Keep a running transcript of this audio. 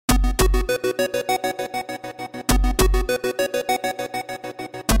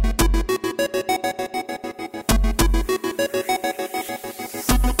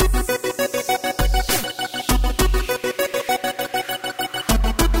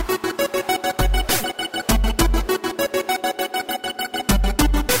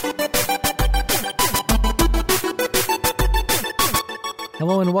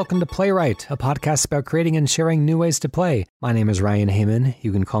welcome to Playwright, a podcast about creating and sharing new ways to play. My name is Ryan Heyman.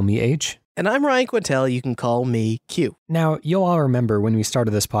 You can call me H. And I'm Ryan Quintel. You can call me Q. Now, you'll all remember when we started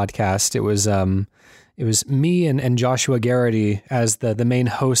this podcast, it was me and Joshua Garrity as the main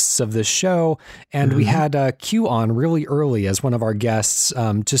hosts of this show, and we had Q on really early as one of our guests,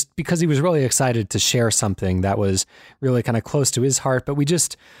 just because he was really excited to share something that was really kind of close to his heart, but we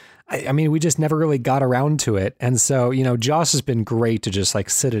just never really got around to it. And so, Josh has been great to just like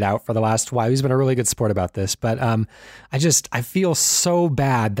sit it out for the last while. He's been a really good sport about this, but I feel so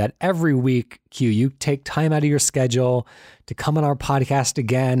bad that every week, Q, you take time out of your schedule to come on our podcast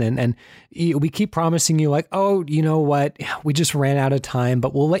again. And we keep promising you like, oh, you know what? We just ran out of time,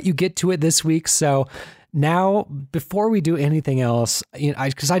 but we'll let you get to it this week. So now, before we do anything else,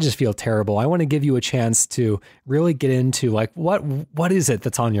 because I just feel terrible, I want to give you a chance to really get into like what is it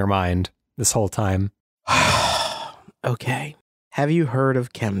that's on your mind this whole time? Okay. Have you heard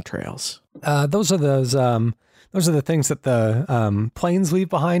of chemtrails? Those are the things that the planes leave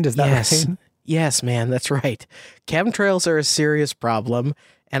behind. Is that right? Yes, man, that's right. Chemtrails are a serious problem,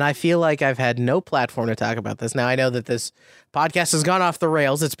 and I feel like I've had no platform to talk about this. Now, I know that this podcast has gone off the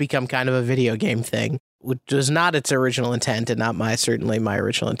rails. It's become kind of a video game thing, which was not its original intent, and not certainly my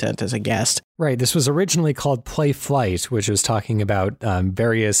original intent as a guest. Right. This was originally called Play Flight, which was talking about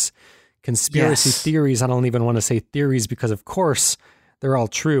various conspiracy theories. I don't even want to say theories because, of course, they're all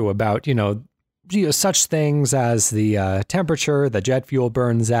true about, such things as the temperature the jet fuel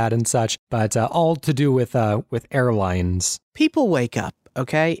burns at and such, but all to do with airlines. People wake up,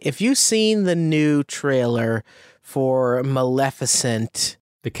 okay? If you've seen the new trailer for Maleficent...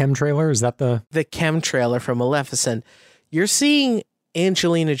 The chem trailer? Is that the chem trailer for Maleficent? You're seeing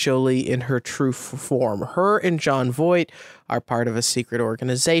Angelina Jolie in her true form. Her and Jon Voight are part of a secret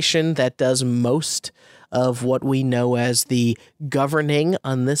organization that does most of what we know as the governing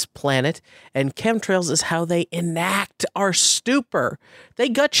on this planet, and chemtrails is how they enact our stupor. They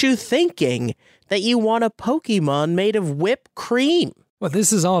got you thinking that you want a Pokemon made of whipped cream. Well,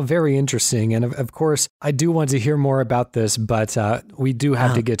 this is all very interesting, and of course, I do want to hear more about this, but we do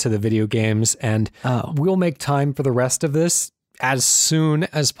have to get to the video games, and we'll make time for the rest of this as soon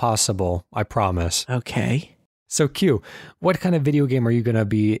as possible, I promise. Okay. So, Q, what kind of video game are you going to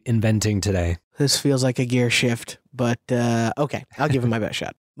be inventing today? This feels like a gear shift, but okay, I'll give it my best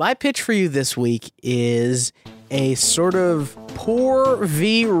shot. My pitch for you this week is a sort of poor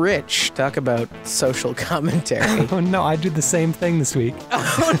v rich. Talk about social commentary. Oh no, I do the same thing this week.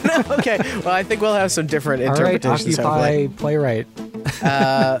 Oh no, okay. Well, I think we'll have some different interpretations. All right, Occupy Playwright.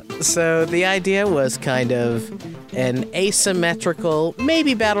 So the idea was kind of an asymmetrical,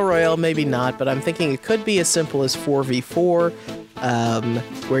 maybe battle royale, maybe not, but I'm thinking it could be as simple as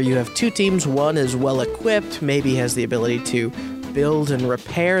 4v4, where you have two teams. One is well equipped, maybe has the ability to build and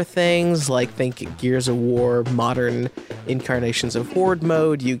repair things, like think Gears of War, modern incarnations of Horde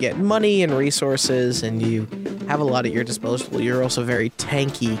mode. You get money and resources, and you have a lot at your disposal. You're also very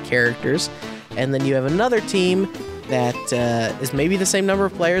tanky characters. And then you have another team that is maybe the same number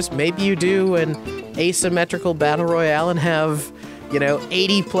of players. Maybe you do an asymmetrical battle royale and have,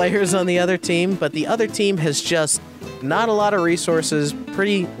 80 players on the other team, but the other team has just not a lot of resources,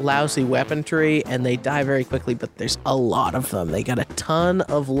 pretty lousy weaponry, and they die very quickly, but there's a lot of them. They got a ton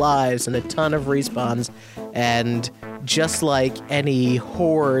of lives and a ton of respawns, and just like any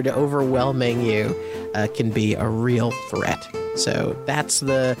horde overwhelming you can be a real threat. So that's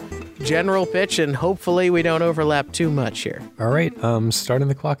the general pitch, and hopefully we don't overlap too much here. All right, starting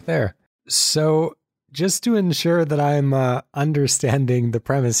the clock there. So just to ensure that I'm understanding the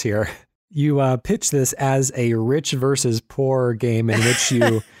premise here, you pitch this as a rich versus poor game in which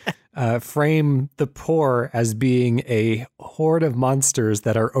you frame the poor as being a horde of monsters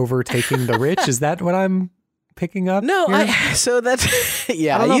that are overtaking the rich. Is that what I'm picking up? No, so that's,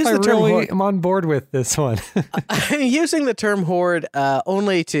 yeah. I don't know if I really am on board with this one. I'm using the term horde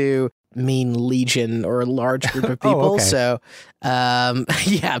only to mean legion or a large group of people. Oh, okay. So,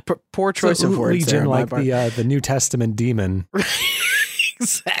 poor choice of words. Legion, like the New Testament demon.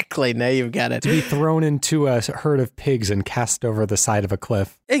 Exactly. Now you've got it. To be thrown into a herd of pigs and cast over the side of a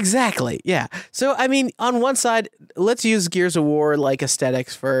cliff. Exactly. Yeah. So, I mean, on one side, let's use Gears of War like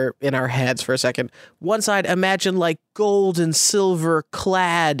aesthetics in our heads for a second. One side, imagine like gold and silver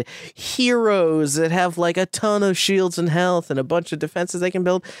clad heroes that have like a ton of shields and health and a bunch of defenses they can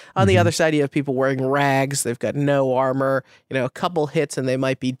build. On the other side, you have people wearing rags. They've got no armor, a couple hits and they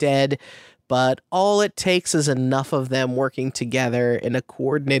might be dead. But all it takes is enough of them working together in a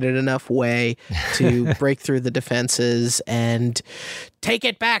coordinated enough way to break through the defenses and take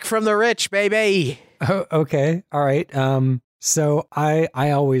it back from the rich, baby. Oh, okay. All right. So I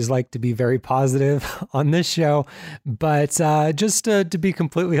always like to be very positive on this show, but just to be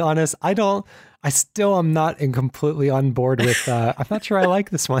completely honest, I still am not completely on board with, I'm not sure I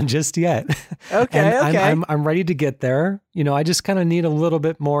like this one just yet. Okay, okay. I'm ready to get there. I just kind of need a little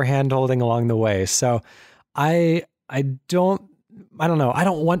bit more hand holding along the way. So I don't know. I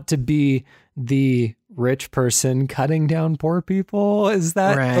don't want to be the rich person cutting down poor people. Is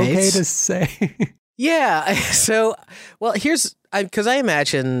that okay to say? Yeah. So, well, because I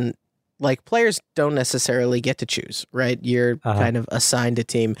imagine like players don't necessarily get to choose, right? You're kind of assigned a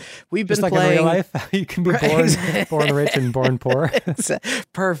team. We've just been like playing in real life. You can be born rich and born poor.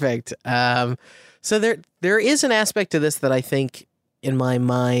 Perfect. So there is an aspect to this that I think in my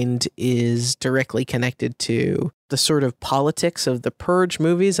mind is directly connected to the sort of politics of the Purge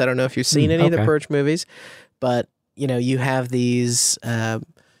movies. I don't know if you've seen any of the Purge movies, but you have these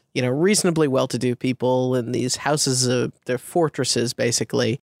reasonably well-to-do people in these houses, they're fortresses,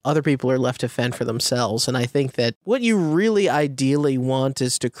 basically. Other people are left to fend for themselves. And I think that what you really ideally want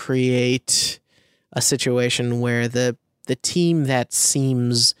is to create a situation where the team that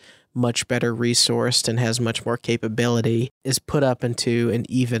seems much better resourced and has much more capability is put up into an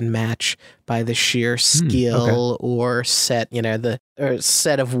even match by the sheer skill or set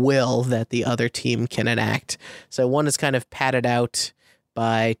of will that the other team can enact. So one is kind of padded out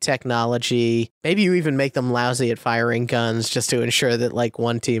by technology. Maybe you even make them lousy at firing guns just to ensure that like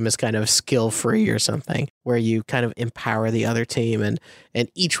one team is kind of skill free or something, where you kind of empower the other team and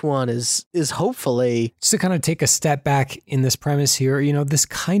each one is hopefully. Just to kind of take a step back in this premise here, this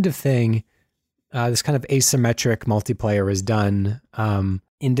kind of thing, this kind of asymmetric multiplayer is done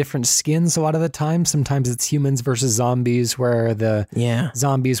in different skins a lot of the time. Sometimes it's humans versus zombies, where the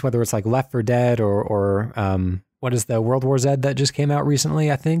zombies, whether it's like Left 4 Dead or what is the World War Z that just came out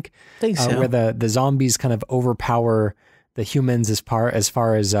recently, I think so. Where the zombies kind of overpower the humans as far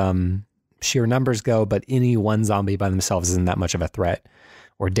as sheer numbers go, but any one zombie by themselves isn't that much of a threat.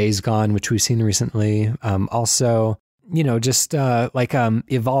 Or Days Gone, which we've seen recently. Also, just like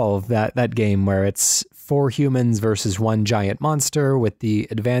Evolve, that game where it's 4 humans versus 1 giant monster, with the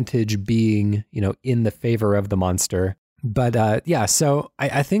advantage being, in the favor of the monster. But so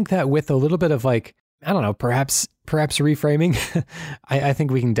I think that with a little bit of like, I don't know, perhaps reframing, I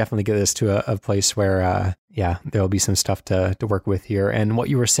think we can definitely get this to a place where, there'll be some stuff to work with here. And what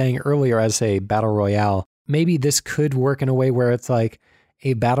you were saying earlier as a battle royale, maybe this could work in a way where it's like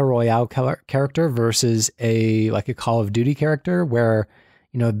a battle royale character versus a Call of Duty character, where,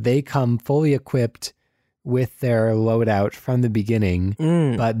 they come fully equipped with their loadout from the beginning,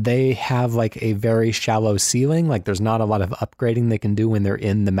 but they have like a very shallow ceiling. Like there's not a lot of upgrading they can do when they're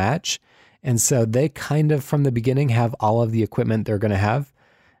in the match. And so they kind of, from the beginning, have all of the equipment they're going to have.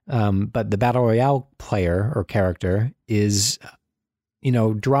 But the Battle Royale player or character is,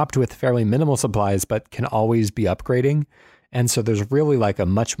 dropped with fairly minimal supplies, but can always be upgrading. And so there's really like a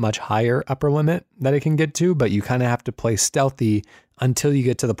much, much higher upper limit that it can get to, but you kind of have to play stealthy until you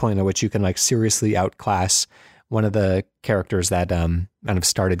get to the point at which you can like seriously outclass one of the characters that kind of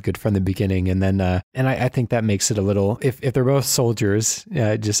started good from the beginning. And then and I think that makes it a little, if they're both soldiers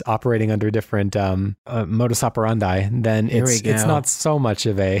just operating under different modus operandi, then it's not so much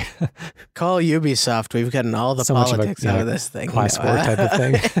of a call Ubisoft. We've gotten all the politics out of this thing. Class war type of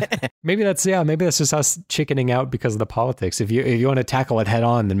thing. Maybe that's just us chickening out because of the politics. If you want to tackle it head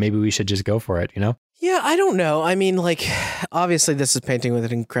on, then maybe we should just go for it, Yeah, I don't know. I mean, like, obviously this is painting with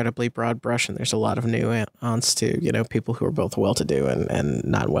an incredibly broad brush, and there's a lot of nuance to, people who are both well-to-do and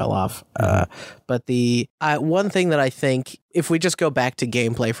not well off. But the one thing that I think, if we just go back to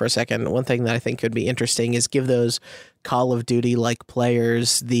gameplay for a second, one thing that I think could be interesting is give those Call of Duty-like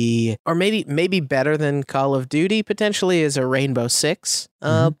players or maybe better than Call of Duty potentially is a Rainbow Six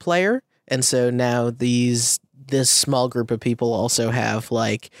player. And so now this small group of people also have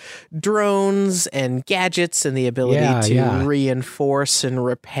like drones and gadgets and the ability to reinforce and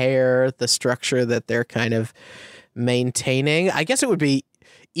repair the structure that they're kind of maintaining. I guess it would be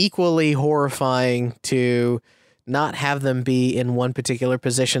equally horrifying to not have them be in one particular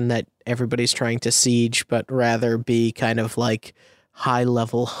position that everybody's trying to siege, but rather be kind of like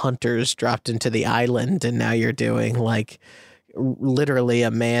high-level hunters dropped into the island, and now you're doing like literally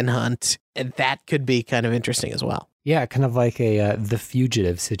a manhunt, and that could be kind of interesting as well. Yeah, kind of like a The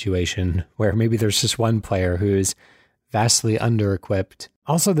Fugitive situation, where maybe there's just one player who's vastly under-equipped.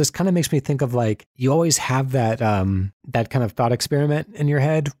 Also, this kind of makes me think of like, you always have that that kind of thought experiment in your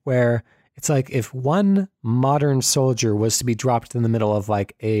head where it's like, if one modern soldier was to be dropped in the middle of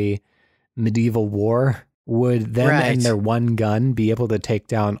like a medieval war, would them and their one gun be able to take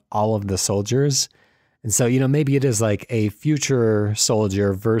down all of the soldiers? And so, maybe it is like a future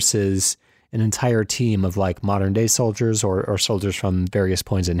soldier versus an entire team of like modern day soldiers or soldiers from various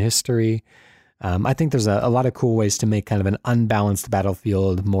points in history. I think there's a lot of cool ways to make kind of an unbalanced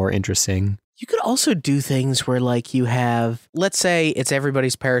battlefield more interesting. You could also do things where like you have, let's say it's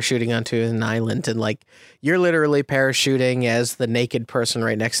everybody's parachuting onto an island and like you're literally parachuting as the naked person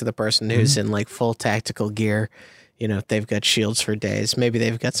right next to the person who's in like full tactical gear. They've got shields for days. Maybe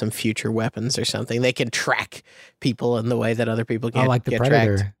they've got some future weapons or something. They can track people in the way that other people can't. Like the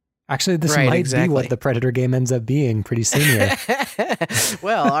Predator. Tracked. Actually, this might be what the Predator game ends up being pretty soon here.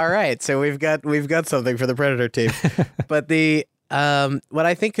 Well, all right. So we've got something for the Predator team. But what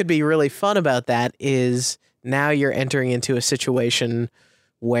I think could be really fun about that is now you're entering into a situation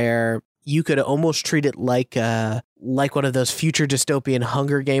where you could almost treat it like one of those future dystopian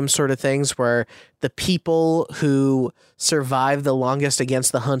Hunger Games sort of things where the people who survive the longest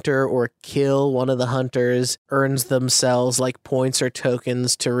against the hunter or kill one of the hunters earns themselves like points or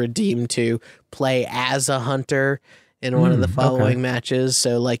tokens to redeem to play as a hunter in one of the following matches.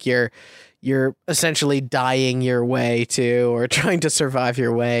 So like you're essentially dying your way to, or trying to survive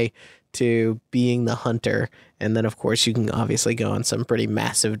your way to being the hunter. And then, of course, you can obviously go on some pretty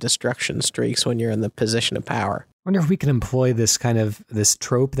massive destruction streaks when you're in the position of power. I wonder if we can employ this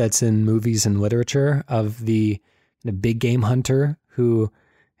trope that's in movies and literature of the big game hunter who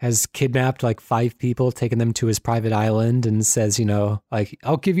has kidnapped like 5 people, taken them to his private island and says, like,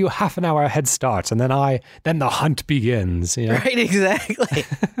 I'll give you half an hour head start. And then the hunt begins. Right, exactly.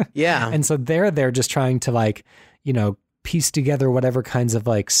 Yeah. And so they're just trying to like, piece together whatever kinds of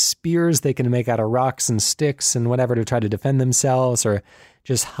like spears they can make out of rocks and sticks and whatever to try to defend themselves or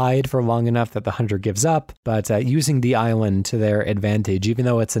just hide for long enough that the hunter gives up, but using the island to their advantage, even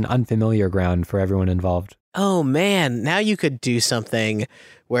though it's an unfamiliar ground for everyone involved. Oh man, now you could do something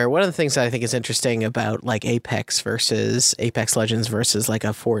where one of the things that I think is interesting about like Apex Legends versus like a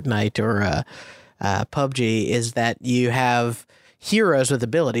Fortnite or a PUBG is that you have heroes with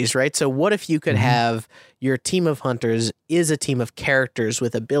abilities, right? So what if you could have your team of hunters is a team of characters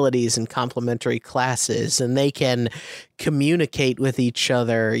with abilities and complementary classes, and they can communicate with each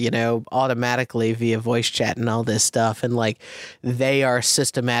other, automatically via voice chat and all this stuff. And like, they are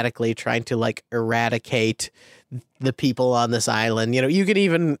systematically trying to like eradicate the people on this island. You could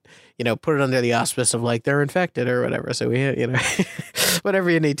even, put it under the auspice of like, they're infected or whatever. So we, whatever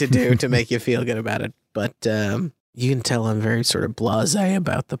you need to do to make you feel good about it. But, you can tell I'm very sort of blasé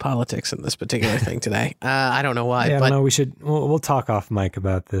about the politics in this particular thing today. I don't know why. Yeah, but no, we'll talk off mic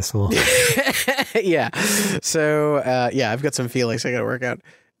about this. Yeah. So, I've got some feelings I got to work out.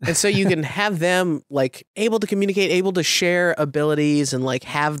 And so you can have them like able to communicate, able to share abilities and like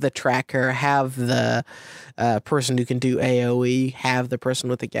have the tracker, have the person who can do AoE, have the person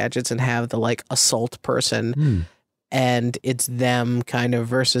with the gadgets and have the like assault person. And it's them kind of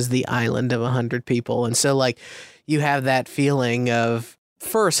versus the island of 100 people. And so like you have that feeling of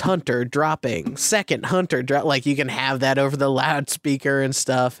first hunter dropping, second hunter drop. Like you can have that over the loudspeaker and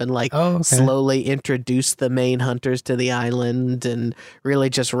stuff and like slowly introduce the main hunters to the island and really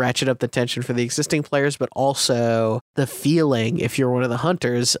just ratchet up the tension for the existing players. But also the feeling, if you're one of the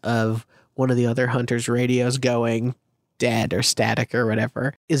hunters, of one of the other hunters' radios going dead or static or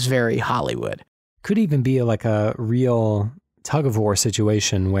whatever is very Hollywood. Could even be like a real tug of war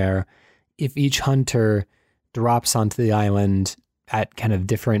situation where if each hunter drops onto the island at kind of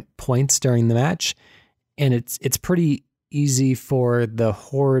different points during the match, and it's pretty easy for the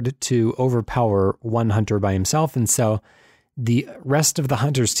horde to overpower one hunter by himself. And so the rest of the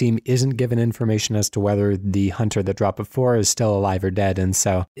hunter's team isn't given information as to whether the hunter that dropped before is still alive or dead. And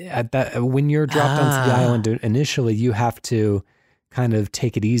so when you're dropped onto the island initially, you have to kind of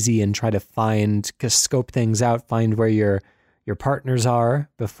take it easy and try to scope things out, find where your partners are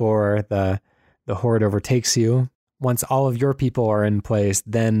before the horde overtakes you. Once all of your people are in place,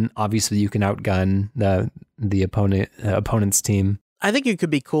 then obviously you can outgun the opponent's team. I think it could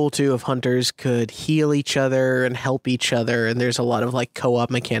be cool too if hunters could heal each other and help each other, and there's a lot of like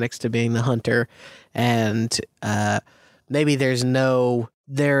co-op mechanics to being the hunter, and maybe there is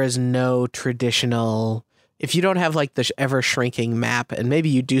no traditional. If you don't have like the ever shrinking map, and maybe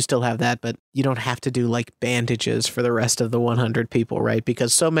you do still have that, but you don't have to do like bandages for the rest of the 100 people, right?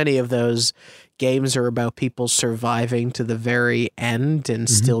 Because so many of those games are about people surviving to the very end and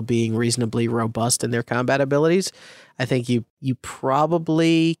still being reasonably robust in their combat abilities. I think you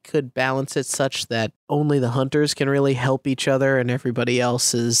probably could balance it such that only the hunters can really help each other and everybody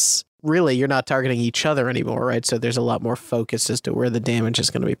else is really, you're not targeting each other anymore, right? So there's a lot more focus as to where the damage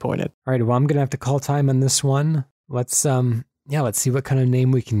is going to be pointed. All right, well, I'm going to have to call time on this one. Let's see what kind of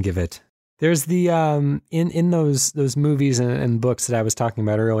name we can give it. There's the in those movies and books that I was talking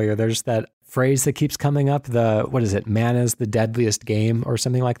about earlier, there's that phrase that keeps coming up, what is it? Man is the deadliest game or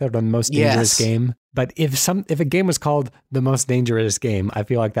something like that, or the most dangerous game. But if a game was called the most dangerous game, I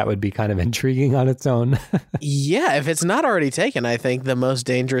feel like that would be kind of intriguing on its own. Yeah, if it's not already taken, I think the most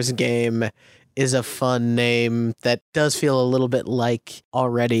dangerous game is a fun name that does feel a little bit like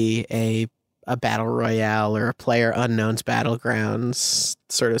already a battle royale or a Player Unknown's Battlegrounds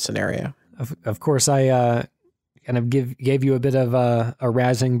sort of scenario. Of course, I kind of gave you a bit of a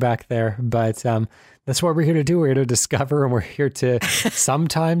razzing back there, but that's what we're here to do. We're here to discover, and we're here to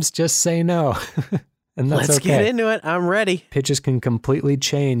sometimes just say no. And that's Let's okay. get into it. I'm ready. Pitches can completely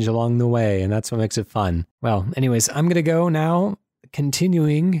change along the way, and that's what makes it fun. Well, anyways, I'm going to go now,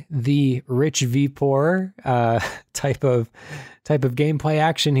 continuing the rich v poor type of gameplay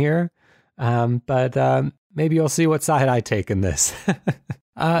action here. But maybe you'll see what side I take in this.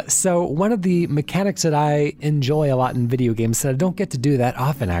 So one of the mechanics that I enjoy a lot in video games that I don't get to do that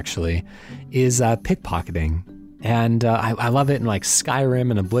often, actually, is pickpocketing. And I love it in like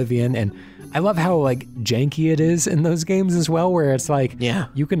Skyrim and Oblivion, and I love how like janky it is in those games as well, where it's like,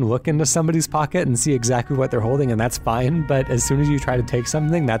 you can look into somebody's pocket and see exactly what they're holding, and that's fine. But as soon as you try to take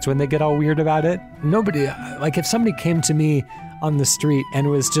something, that's when they get all weird about it. Nobody, like if somebody came to me on the street and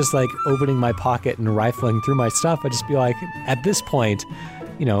was just like opening my pocket and rifling through my stuff, I'd just be like, at this point,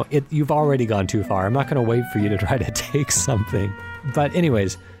 you've already gone too far. I'm not going to wait for you to try to take something. But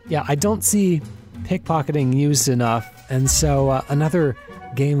anyways, I don't see pickpocketing used enough. And so another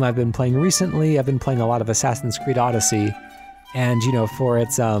game I've been playing recently, I've been playing a lot of Assassin's Creed Odyssey. And, for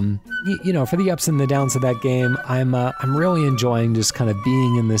its, for the ups and the downs of that game, I'm really enjoying just kind of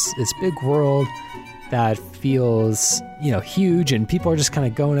being in this big world that feels, huge, and people are just kind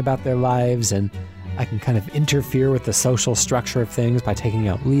of going about their lives, and I can kind of interfere with the social structure of things by taking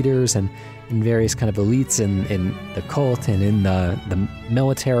out leaders and various kind of elites in the cult and in the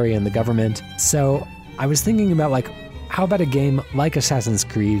military and the government. So I was thinking about like, how about a game like Assassin's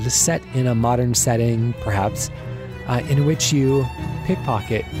Creed set in a modern setting, perhaps, in which you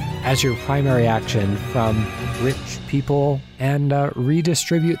pickpocket as your primary action from rich people and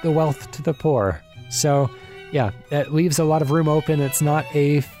redistribute the wealth to the poor. So that leaves a lot of room open. It's not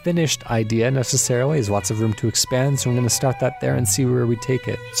a finished idea necessarily. There's lots of room to expand, so I'm going to start that there and see where we take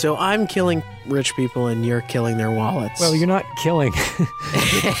it. So I'm killing rich people and you're killing their wallets. Well, you're not killing.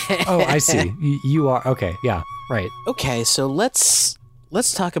 Oh, I see. You are. Okay, yeah, right. Okay, so let's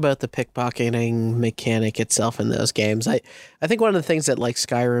talk about the pickpocketing mechanic itself in those games. I think one of the things that like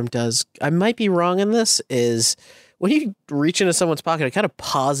Skyrim does, I might be wrong in this, is when you reach into someone's pocket, it kind of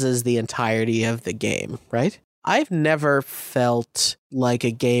pauses the entirety of the game, right? I've never felt like a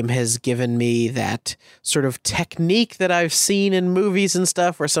game has given me that sort of technique that I've seen in movies and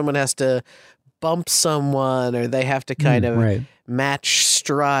stuff where someone has to bump someone or they have to kind of match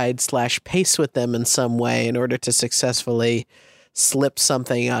stride / pace with them in some way in order to successfully slip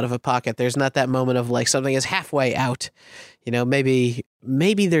something out of a pocket. There's not that moment of like something is halfway out.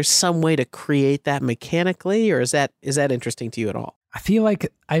 Maybe there's some way to create that mechanically, or is that interesting to you at all? I feel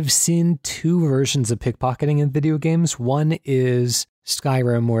like I've seen two versions of pickpocketing in video games. One is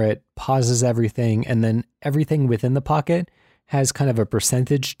Skyrim, where it pauses everything, and then everything within the pocket has kind of a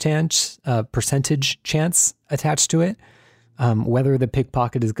percentage chance attached to it, whether the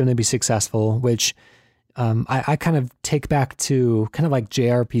pickpocket is going to be successful, which I kind of take back to kind of like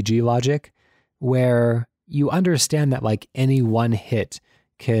JRPG logic, where you understand that like any one hit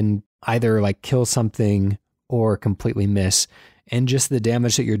can either like kill something or completely miss. And just the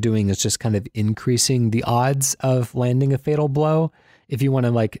damage that you're doing is just kind of increasing the odds of landing a fatal blow, if you want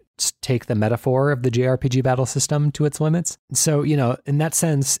to like take the metaphor of the JRPG battle system to its limits. So, in that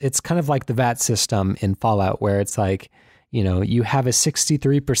sense, it's kind of like the VAT system in Fallout, where it's like, you have a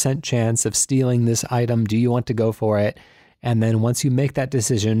 63% chance of stealing this item. Do you want to go for it? And then once you make that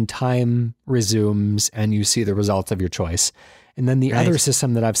decision, time resumes and you see the results of your choice. And then the other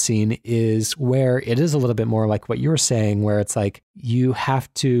system that I've seen is where it is a little bit more like what you were saying, where it's like you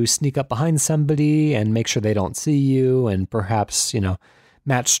have to sneak up behind somebody and make sure they don't see you, and perhaps,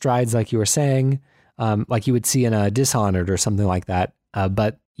 match strides like you were saying, like you would see in a Dishonored or something like that.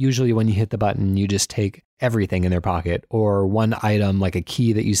 But usually when you hit the button, you just take everything in their pocket, or one item like a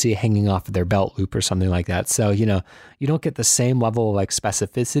key that you see hanging off of their belt loop or something like that. So, you don't get the same level of like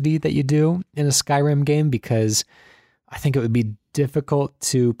specificity that you do in a Skyrim game, because I think it would be difficult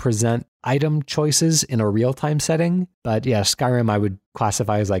to present item choices in a real-time setting. But yeah, Skyrim I would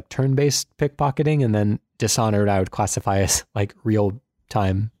classify as like turn-based pickpocketing, and then Dishonored I would classify as like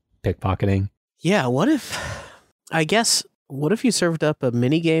real-time pickpocketing. Yeah, what if What if you served up a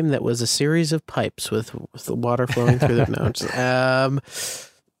mini game that was a series of pipes with the water flowing through them? No,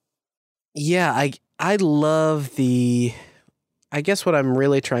 yeah, I love the. I guess what I'm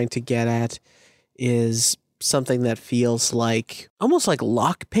really trying to get at is something that feels like almost like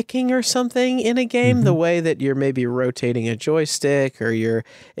lock picking or something in a game, the way that you're maybe rotating a joystick or you're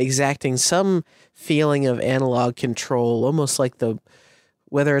exacting some feeling of analog control, almost like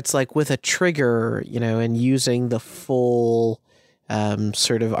whether it's like with a trigger, and using the full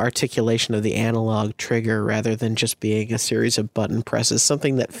sort of articulation of the analog trigger rather than just being a series of button presses,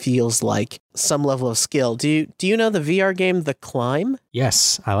 something that feels like some level of skill. Do you know the VR game The Climb?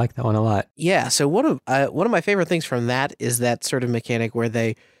 Yes, I like that one a lot. Yeah, so one of my favorite things from that is that sort of mechanic where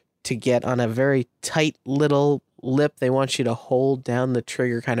to get on a very tight little lip, they want you to hold down the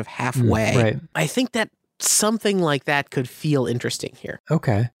trigger kind of halfway. Right. I think that something like that could feel interesting here.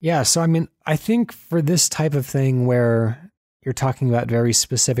 Okay. Yeah, so I mean, I think for this type of thing where you're talking about very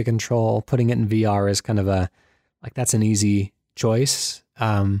specific control, putting it in VR is kind of that's an easy choice.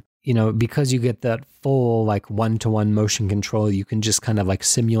 Because you get that full one-to-one motion control, you can just kind of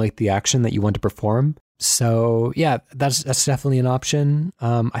simulate the action that you want to perform. So yeah, that's definitely an option.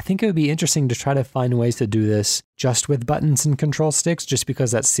 I think it would be interesting to try to find ways to do this just with buttons and control sticks, just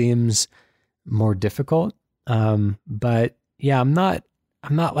because that seems more difficult. But yeah, I'm not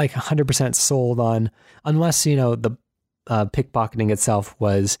 100% sold on, unless, the pickpocketing itself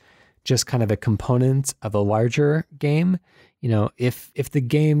was just kind of a component of a larger game. If the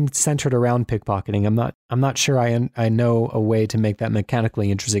game centered around pickpocketing, I'm not sure I know a way to make that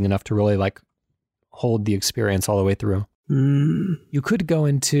mechanically interesting enough to really hold the experience all the way through. You could go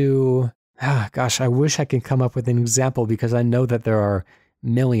into, I wish I could come up with an example, because I know that there are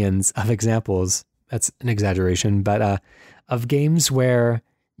millions of examples. That's an exaggeration, but of games where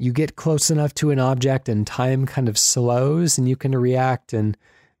you get close enough to an object and time kind of slows and you can react and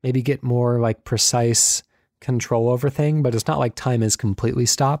maybe get more precise control over thing, but it's not like time is completely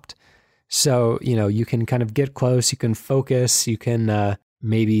stopped. So, you can kind of get close, you can focus, you can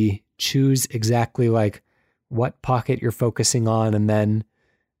maybe choose exactly what pocket you're focusing on, and then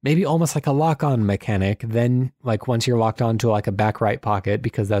maybe almost like a lock-on mechanic. Then once you're locked onto a back right pocket,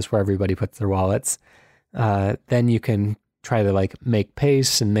 because that's where everybody puts their wallets, then you can try to make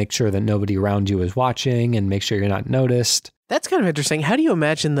pace and make sure that nobody around you is watching and make sure you're not noticed. That's kind of interesting. How do you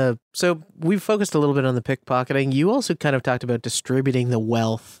imagine so we've focused a little bit on the pickpocketing. You also kind of talked about distributing the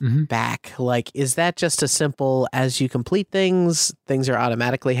wealth back. Is that just a simple, as you complete things are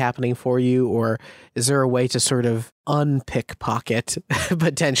automatically happening for you? Or is there a way to sort of unpickpocket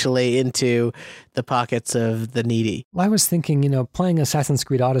potentially into the pockets of the needy? Well, I was thinking, playing Assassin's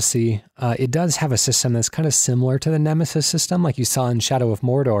Creed Odyssey, it does have a system that's kind of similar to the Nemesis system, like you saw in Shadow of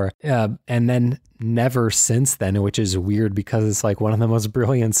Mordor. And then never since then, which is weird because it's one of the most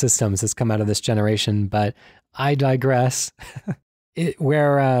brilliant systems that's come out of this generation, but I digress.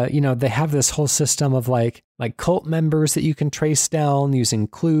 Where they have this whole system of like cult members that you can trace down using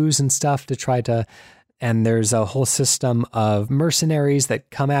clues and stuff to try to, and there's a whole system of mercenaries that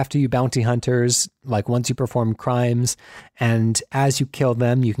come after you, bounty hunters, once you perform crimes, and as you kill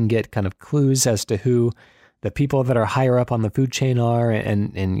them, you can get kind of clues as to who the people that are higher up on the food chain are,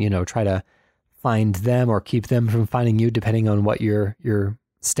 and try to find them or keep them from finding you, depending on what your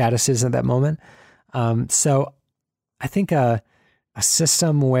status is at that moment. So I think a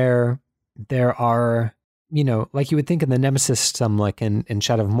system where there are, like you would think in the Nemesis system, like in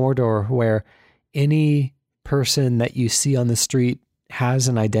Shadow of Mordor, where any person that you see on the street has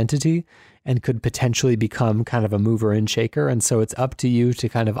an identity and could potentially become kind of a mover and shaker. And so it's up to you to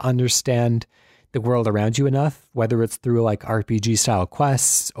kind of understand the world around you enough, whether it's through RPG style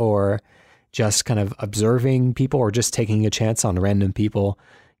quests or just kind of observing people or just taking a chance on random people,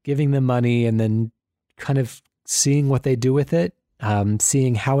 giving them money and then kind of seeing what they do with it,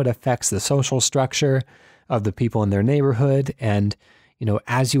 seeing how it affects the social structure of the people in their neighborhood. And,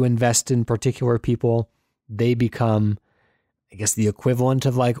 as you invest in particular people, they become, I guess, the equivalent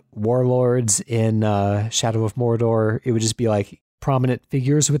of warlords in Shadow of Mordor. It would just be prominent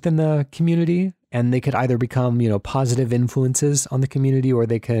figures within the community, and they could either become, positive influences on the community, or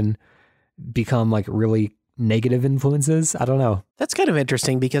they can become really negative influences. I don't know. That's kind of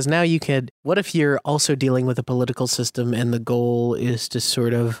interesting, because now what if you're also dealing with a political system and the goal is to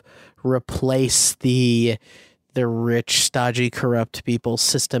sort of replace the rich, stodgy, corrupt people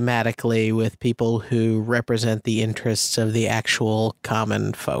systematically with people who represent the interests of the actual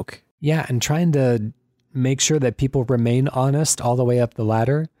common folk. Yeah, and trying to make sure that people remain honest all the way up the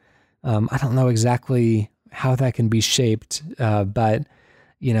ladder. I don't know exactly how that can be shaped, but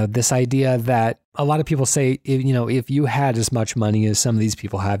this idea that a lot of people say, if you had as much money as some of these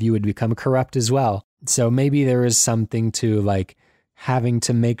people have, you would become corrupt as well. So maybe there is something to like having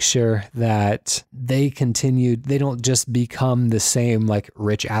to make sure that they don't just become the same like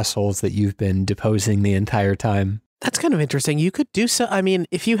rich assholes that you've been deposing the entire time. That's kind of interesting. You could do so. I mean,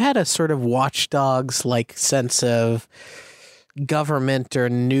 if you had a sort of watchdogs like sense of government or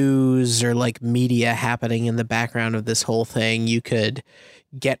news or like media happening in the background of this whole thing, you could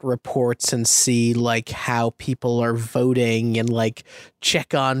get reports and see like how people are voting and like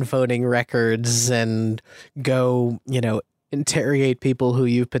check on voting records and go, interrogate people who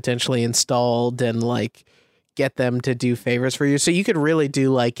you've potentially installed and like get them to do favors for you. So you could really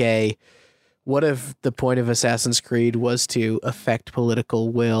do like what if the point of Assassin's Creed was to affect political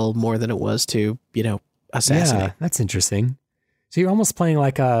will more than it was to, assassinate? Yeah, that's interesting. So you're almost playing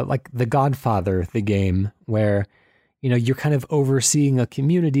like The Godfather, the game, where, you're kind of overseeing a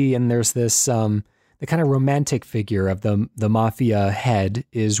community and there's this, the kind of romantic figure of the mafia head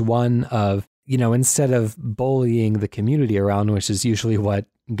is one of, instead of bullying the community around, which is usually what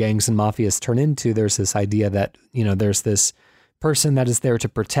gangs and mafias turn into, there's this idea that, there's this person that is there to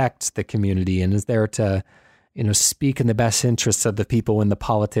protect the community and is there to, speak in the best interests of the people when the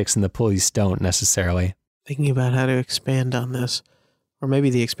politics and the police don't necessarily. Thinking about how to expand on this, or maybe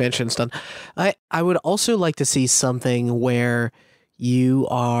the expansion's done. I would also like to see something where you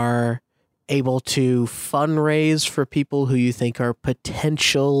are able to fundraise for people who you think are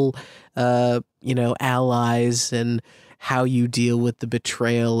potential, allies, and how you deal with the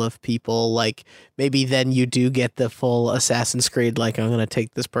betrayal of people. Like maybe then you do get the full Assassin's Creed, like I'm going to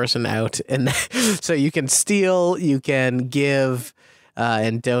take this person out. And so you can steal, you can give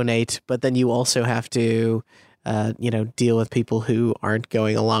and donate, but then you also have to, deal with people who aren't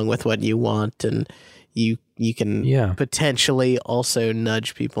going along with what you want. And you can potentially also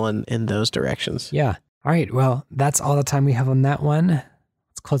nudge people in those directions. Yeah. All right. Well, that's all the time we have on that one.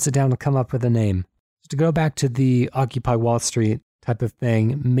 Let's close it down and come up with a name. To go back to the Occupy Wall Street type of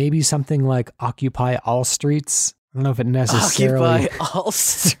thing, maybe something like Occupy All Streets. I don't know if it necessarily... Occupy All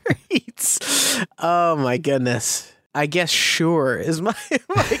Streets. Oh my goodness. I guess sure is my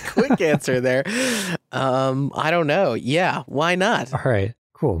quick answer there. I don't know. Yeah, why not? All right,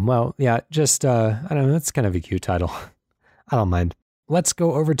 cool. Well, yeah, just, I don't know, that's kind of a cute title. I don't mind. Let's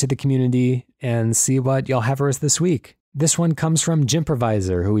go over to the community and see what y'all have for us this week. This one comes from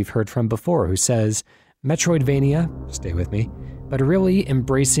Jimproviser, who we've heard from before, who says, Metroidvania, stay with me, but really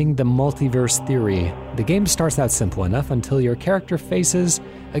embracing the multiverse theory. The game starts out simple enough until your character faces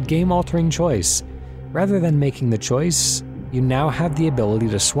a game-altering choice. Rather than making the choice, you now have the ability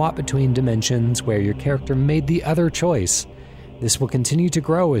to swap between dimensions where your character made the other choice. This will continue to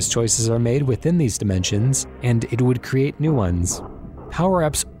grow as choices are made within these dimensions, and it would create new ones.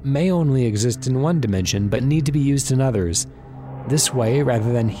 Power-ups may only exist in one dimension, but need to be used in others. This way,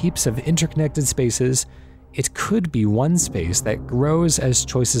 rather than heaps of interconnected spaces, it could be one space that grows as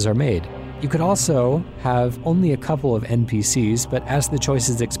choices are made. You could also have only a couple of NPCs, but as the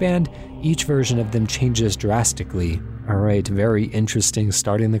choices expand, each version of them changes drastically. All right, very interesting,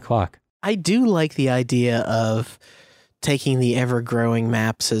 starting the clock. I do like the idea of taking the ever-growing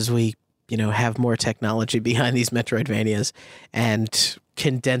maps as we, have more technology behind these Metroidvanias and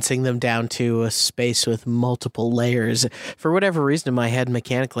condensing them down to a space with multiple layers. For whatever reason in my head,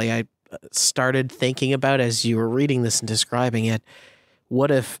 mechanically, I started thinking about, as you were reading this and describing it,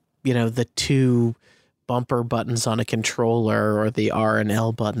 what if, the two bumper buttons on a controller or the R and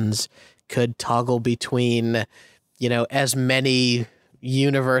L buttons could toggle between, as many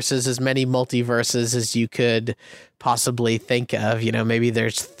universes, as many multiverses as you could possibly think of. Maybe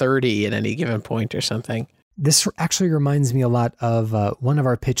there's 30 at any given point or something. This actually reminds me a lot of one of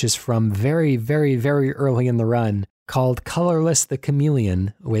our pitches from very, very, very early in the run called Colorless the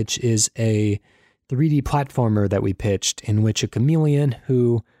Chameleon, which is a 3D platformer that we pitched in which a chameleon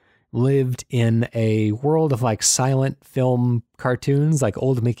who lived in a world of like silent film cartoons, like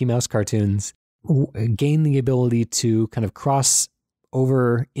old Mickey Mouse cartoons, gained the ability to kind of cross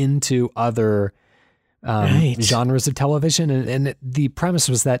over into other genres of television. And the premise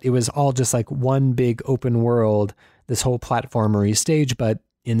was that it was all just like one big open world, this whole platformery stage, but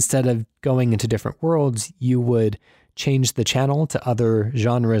instead of going into different worlds, you would change the channel to other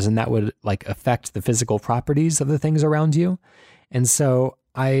genres and that would like affect the physical properties of the things around you. And so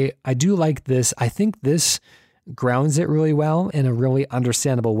I do like this. I think this grounds it really well in a really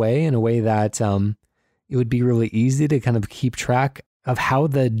understandable way, in a way that it would be really easy to kind of keep track of how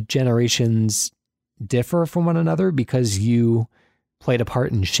the generations differ from one another because you played a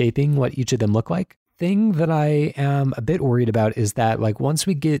part in shaping what each of them look like. thing that I am a bit worried about is that like once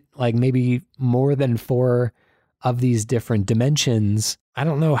we get like maybe more than 4 of these different dimensions, I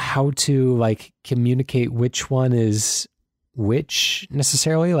don't know how to like communicate which one is which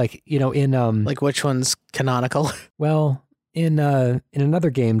necessarily. Like, you know, in Like which one's canonical? well, in another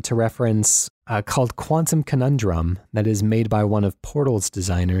game to reference called Quantum Conundrum that is made by one of Portal's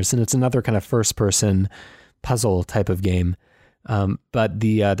designers, and it's another kind of first-person puzzle type of game. But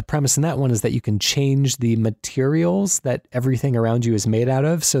the premise in that one is that you can change the materials that everything around you is made out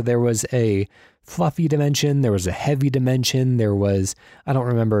of. So there was a fluffy dimension, there was a heavy dimension, there was, I don't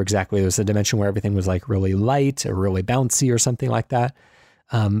remember exactly, there was a dimension where everything was like really light or really bouncy or something like that.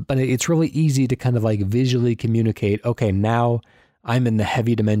 But it's really easy to kind of like visually communicate, okay, now I'm in the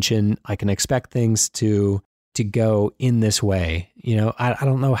heavy dimension, I can expect things to go in this way. You know, I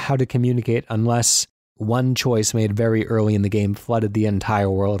don't know how to communicate unless one choice made very early in the game flooded the entire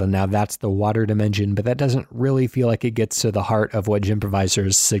world, and now that's the water dimension, but that doesn't really feel like it gets to the heart of what Jimproviser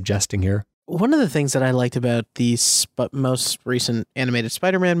is suggesting here. One of the things that I liked about the most recent animated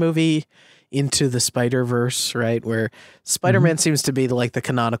Spider-Man movie, Into the Spider-Verse, right, where Spider-Man seems to be like the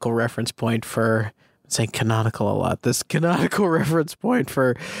canonical reference point for, I'm saying canonical a lot, this canonical reference point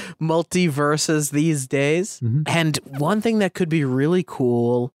for multiverses these days. And one thing that could be really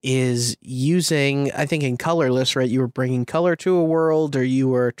cool is using, I think in Colorless, right, you were bringing color to a world, or you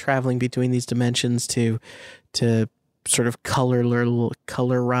were traveling between these dimensions to sort of colorize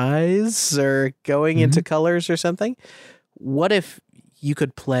or going into colors or something. What if you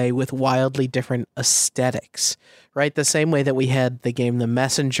could play with wildly different aesthetics, right? The same way that we had the game The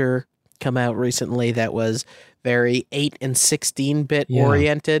Messenger come out recently that was very 8 and 16-bit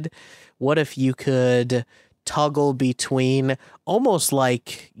oriented. What if you could toggle between almost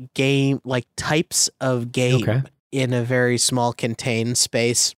like types of game in a very small contained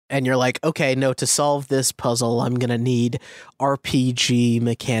space? And you're like, okay, no, to solve this puzzle, I'm going to need RPG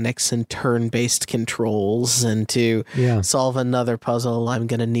mechanics and turn-based controls. And to solve another puzzle, I'm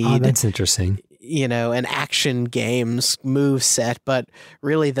going to need... that's interesting. You know, an action game's move set, but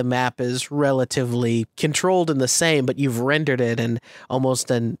really the map is relatively controlled and the same, but you've rendered it in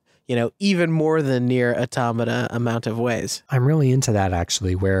almost an, you know, even more than near automata amount of ways. I'm really into that,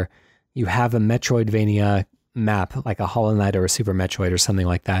 actually, where you have a Metroidvania map, like a Hollow Knight or a Super Metroid or something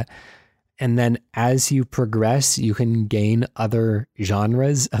like that. And then as you progress, you can gain other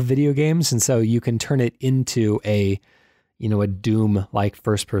genres of video games. And so you can turn it into a Doom-like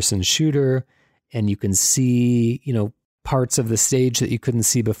first-person shooter, and you can see, you know, parts of the stage that you couldn't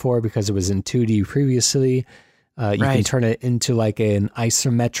see before because it was in 2D previously. You can turn it into like an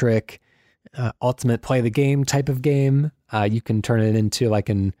isometric ultimate play the game type of game. You can turn it into like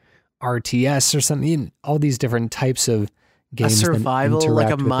an RTS or something. All these different types of games. A survival,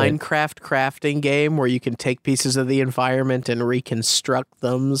 like a Minecraft crafting game where you can take pieces of the environment and reconstruct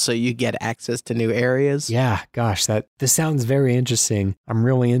them so you get access to new areas. Yeah, gosh, this sounds very interesting. I'm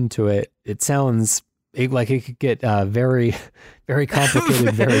really into it. It sounds like it could get very, very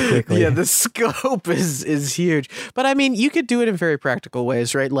complicated very quickly. Yeah, the scope is huge. But I mean, you could do it in very practical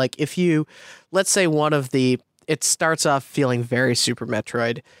ways, right? Like if you, let's say it starts off feeling very Super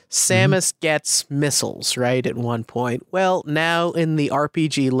Metroid. Samus gets missiles, right, at one point. Well, now in the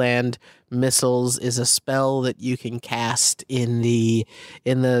RPG land, missiles is a spell that you can cast in the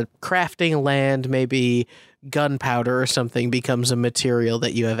crafting land. Maybe gunpowder or something becomes a material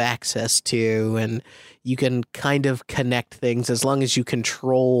that you have access to, and you can kind of connect things as long as you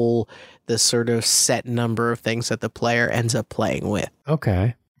control the sort of set number of things that the player ends up playing with.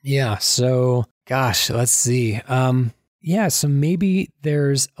 Okay. Yeah, so... gosh, let's see. So maybe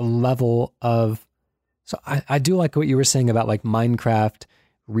there's a level of... So I do like what you were saying about like Minecraft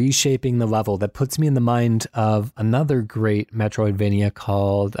reshaping the level. That puts me in the mind of another great Metroidvania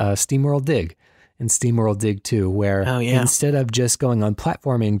called SteamWorld Dig and SteamWorld Dig 2, where instead of just going on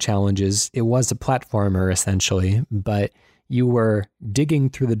platforming challenges, it was a platformer essentially, but you were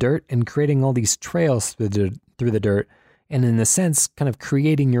digging through the dirt and creating all these trails through the dirt. And in a sense, kind of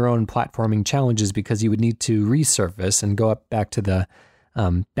creating your own platforming challenges because you would need to resurface and go up back to the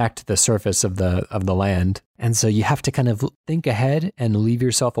surface of the land. And so you have to kind of think ahead and leave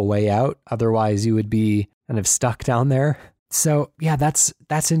yourself a way out. Otherwise, you would be kind of stuck down there. So yeah, that's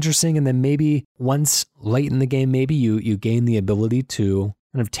interesting. And then maybe once late in the game, maybe you gain the ability to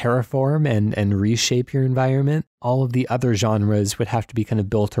kind of terraform and reshape your environment. All of the other genres would have to be kind of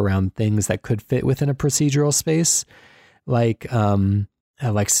built around things that could fit within a procedural space. Like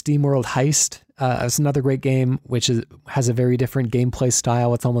SteamWorld Heist is another great game, which has a very different gameplay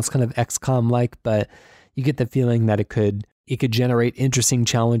style. It's almost kind of XCOM-like, but you get the feeling that it could it could generate interesting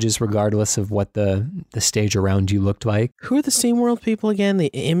challenges regardless of what the stage around you looked like. Who are the SteamWorld people again? The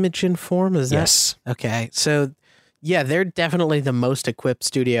Image and Form? Is that? Yes. Okay. So, yeah, they're definitely the most equipped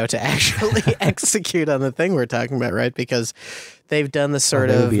studio to actually execute on the thing we're talking about, right? Because they've done the sort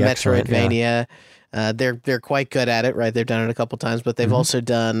of Metroidvania. Yeah. They're quite good at it, right? They've done it a couple times, but they've also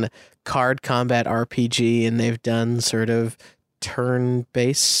done card combat RPG, and they've done sort of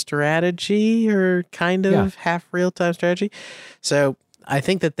turn-based strategy or kind of half real-time strategy. So I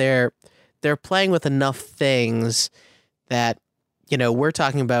think that they're playing with enough things that, you know, we're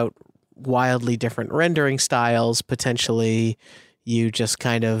talking about wildly different rendering styles. Potentially you just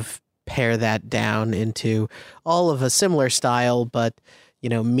kind of pare that down into all of a similar style, but, you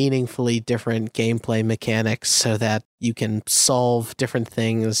know, meaningfully different gameplay mechanics so that you can solve different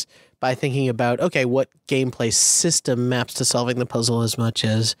things by thinking about, okay, what gameplay system maps to solving the puzzle as much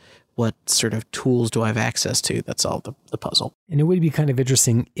as what sort of tools do I have access to that solve the puzzle. And it would be kind of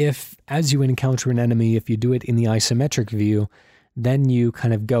interesting if, as you encounter an enemy, if you do it in the isometric view, then you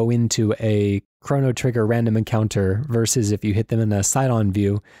kind of go into a Chrono Trigger random encounter versus if you hit them in a side-on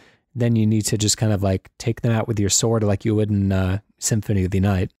view, then you need to just kind of like take them out with your sword like you would in Symphony of the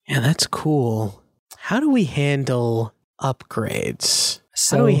Night. Yeah, that's cool. How do we handle upgrades?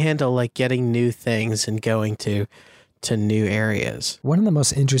 How do we handle like getting new things and going to new areas? One of the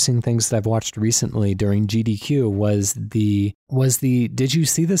most interesting things that I've watched recently during GDQ was the did you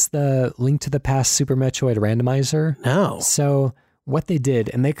see this, the Link to the Past Super Metroid randomizer? No. So what they did,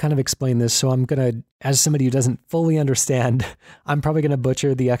 and they kind of explained this, so I'm going to, as somebody who doesn't fully understand, I'm probably going to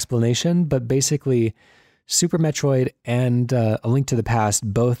butcher the explanation, but basically Super Metroid and A Link to the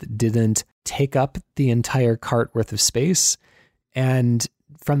Past both didn't take up the entire cart worth of space. And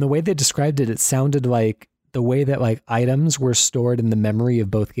from the way they described it, it sounded like the way that like items were stored in the memory of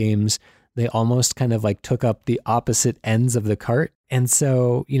both games, they almost kind of like took up the opposite ends of the cart. And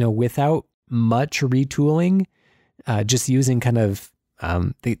so, you know, without much retooling, just using kind of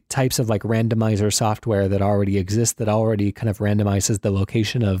the types of like randomizer software that already exist, that already kind of randomizes the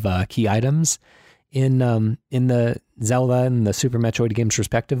location of key items in the Zelda and the Super Metroid games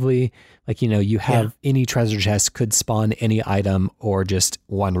respectively, like, you know, you have any treasure chest could spawn any item or just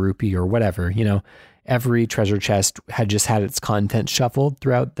 1 rupee or whatever, you know, every treasure chest had just had its content shuffled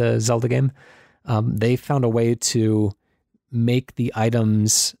throughout the Zelda game. They found a way to make the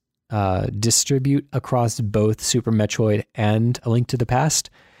items distribute across both Super Metroid and A Link to the Past.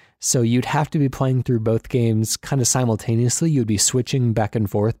 So you'd have to be playing through both games kind of simultaneously. You'd be switching back and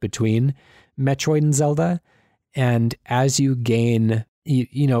forth between Metroid and Zelda. And as you gain,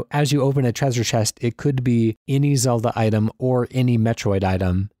 you know, as you open a treasure chest, it could be any Zelda item or any Metroid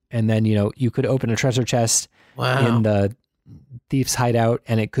item. And then, you know, you could open a treasure chest in the thief's hideout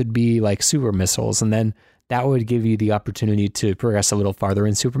and it could be like super missiles. And then that would give you the opportunity to progress a little farther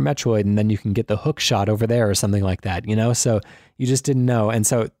in Super Metroid. And then you can get the hook shot over there or something like that, you know? So you just didn't know. And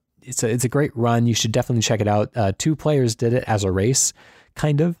so it's a great run. You should definitely check it out. 2 players did it as a race,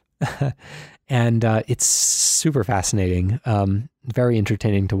 kind of. And it's super fascinating, very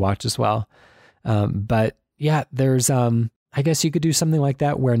entertaining to watch as well. But yeah, there's, I guess you could do something like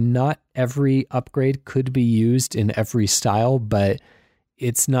that where not every upgrade could be used in every style, but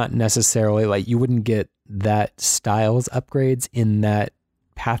it's not necessarily like you wouldn't get that style's upgrades in that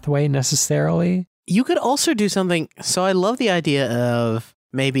pathway necessarily. You could also do something. So I love the idea of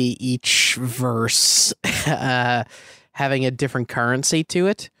maybe each verse having a different currency to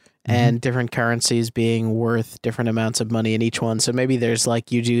it. And different currencies being worth different amounts of money in each one. So maybe there's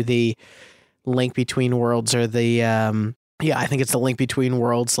like you do the Link Between Worlds or the, I think it's the Link Between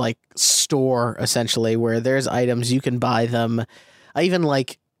Worlds like store essentially where there's items, you can buy them. I even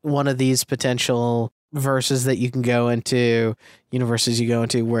like one of these potential verses that you can go into, universes you go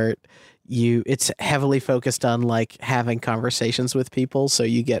into where it's heavily focused on like having conversations with people. So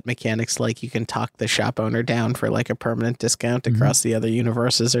you get mechanics like you can talk the shop owner down for like a permanent discount across the other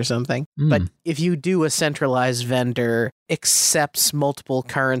universes or something. But if you do a centralized vendor accepts multiple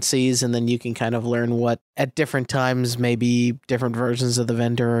currencies and then you can kind of learn what at different times, maybe different versions of the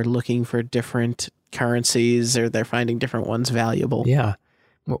vendor are looking for different currencies or they're finding different ones valuable. Yeah.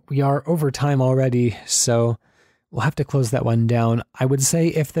 Well, we are over time already, so we'll have to close that one down. I would say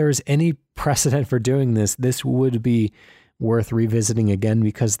if there's any precedent for doing this, this would be worth revisiting again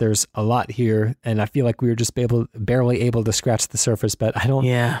because there's a lot here, and I feel like we were just barely able to scratch the surface. But I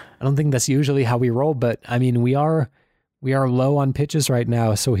don't think that's usually how we roll. But I mean, we are low on pitches right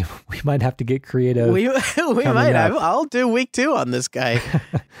now, so we might have to get creative. We might. I'll do week 2 on this guy.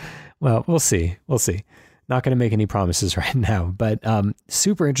 Well, we'll see. Not going to make any promises right now, but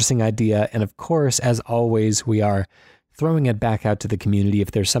super interesting idea. And of course, as always, we are throwing it back out to the community.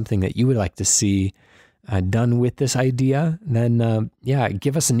 If there's something that you would like to see done with this idea, then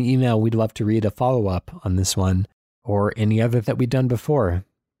give us an email. We'd love to read a follow-up on this one or any other that we've done before.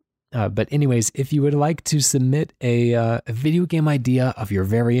 But anyways, if you would like to submit a video game idea of your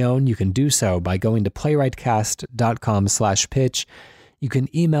very own, you can do so by going to playwrightcast.com/pitch. You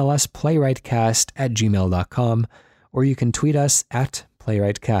can email us playwrightcast@gmail.com, or you can tweet us at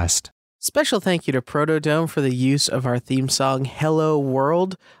playwrightcast. Special thank you to Protodome for the use of our theme song, Hello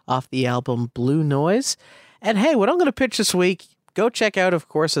World, off the album Blue Noise. And hey, what I'm going to pitch this week, go check out, of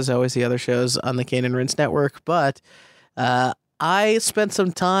course, as always, the other shows on the Cane and Rinse Network. But I spent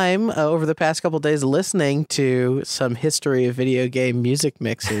some time over the past couple of days listening to some history of video game music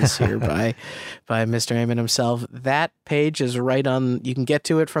mixes here by Mr. Eamon himself. That page is right on. You can get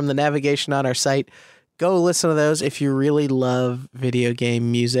to it from the navigation on our site. Go listen to those if you really love video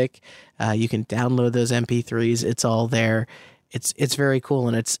game music. You can download those MP3s. It's all there. It's very cool,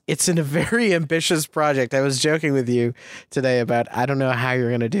 and it's in a very ambitious project. I was joking with you today about I don't know how you're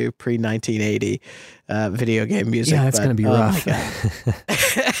going to do pre-1980 video game music. Yeah, it's going to be rough.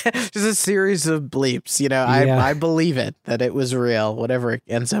 Just a series of bleeps. You know, I believe it, that it was real, whatever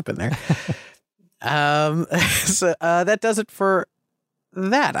ends up in there. So that does it for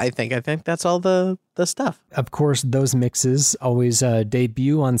that, I think. I think that's all the stuff. Of course, those mixes always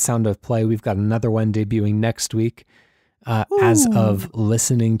debut on Sound of Play. We've got another one debuting next week. As of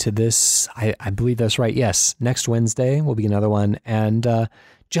listening to this, I believe that's right. Yes, next Wednesday will be another one. And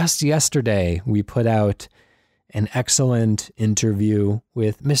just yesterday, we put out an excellent interview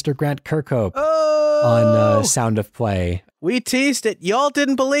with Mr. Grant Kirkhope on Sound of Play. We teased it. Y'all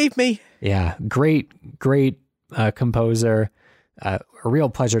didn't believe me. Yeah, great composer. A real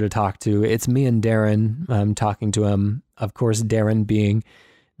pleasure to talk to. It's me and Darren talking to him. Of course, Darren being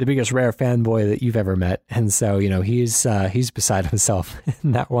the biggest Rare fanboy that you've ever met, and so he's beside himself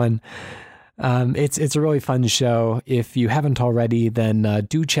in that one. It's a really fun show. If you haven't already, then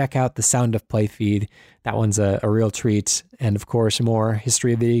do check out the Sound of Play feed. That one's a real treat, and of course, more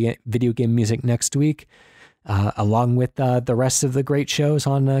history of video game music next week, along with the rest of the great shows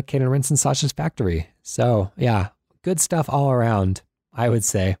on Cane and Rinse and Sasha's Factory. So yeah, good stuff all around, I would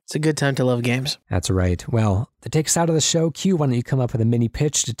say. It's a good time to love games. That's right. Well, to take us out of the show, Q, why don't you come up with a mini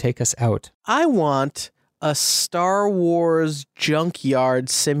pitch to take us out? I want a Star Wars junkyard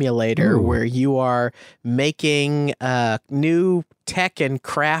simulator where you are making new tech and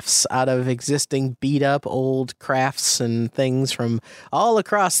crafts out of existing beat-up old crafts and things from all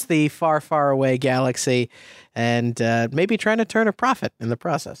across the far, far away galaxy, and maybe trying to turn a profit in the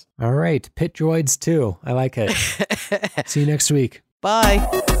process. All right. Pit Droids 2. I like it. See you next week. Bye.